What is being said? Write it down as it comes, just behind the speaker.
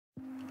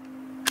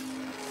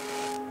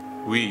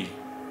We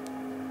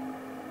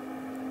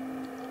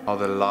are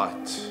the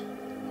light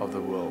of the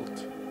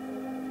world.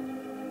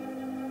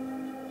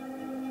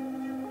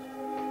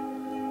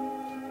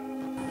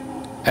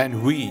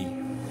 And we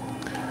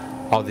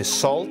are the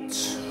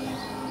salt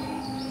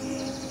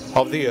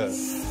of the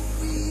earth.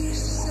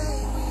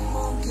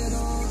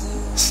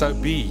 So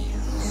be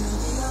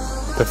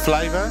the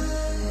flavor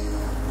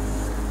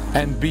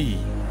and be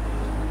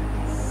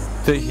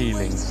the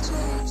healing.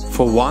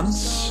 For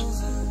once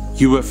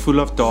you were full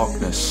of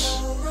darkness,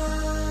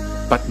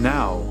 but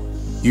now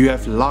you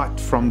have light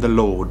from the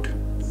Lord.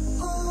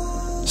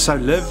 So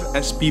live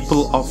as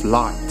people of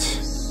light.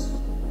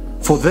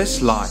 For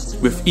this light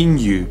within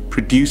you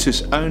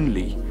produces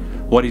only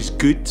what is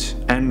good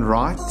and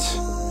right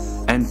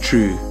and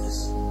true.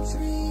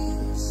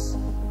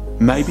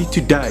 Maybe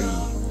today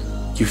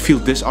you feel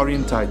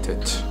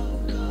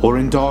disorientated or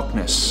in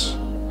darkness,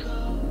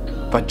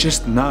 but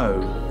just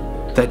know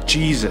that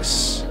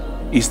Jesus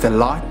is the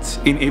light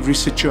in every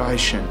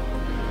situation.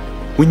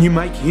 When you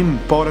make Him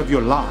part of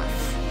your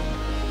life,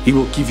 He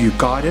will give you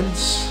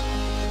guidance,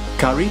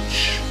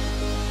 courage,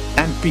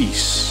 and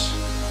peace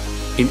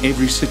in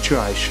every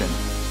situation.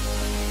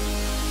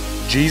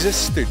 Jesus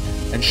stood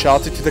and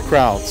shouted to the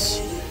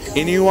crowds,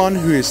 "Anyone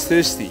who is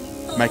thirsty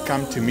may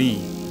come to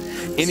me.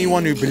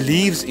 Anyone who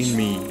believes in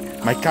me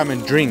may come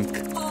and drink.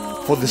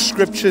 For the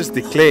scriptures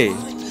declare,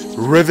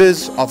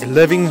 rivers of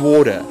living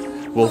water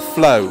will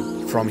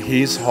flow from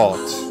his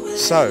heart."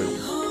 So,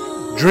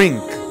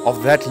 drink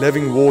of that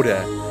living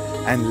water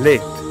and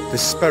let the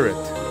Spirit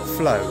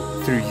flow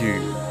through you.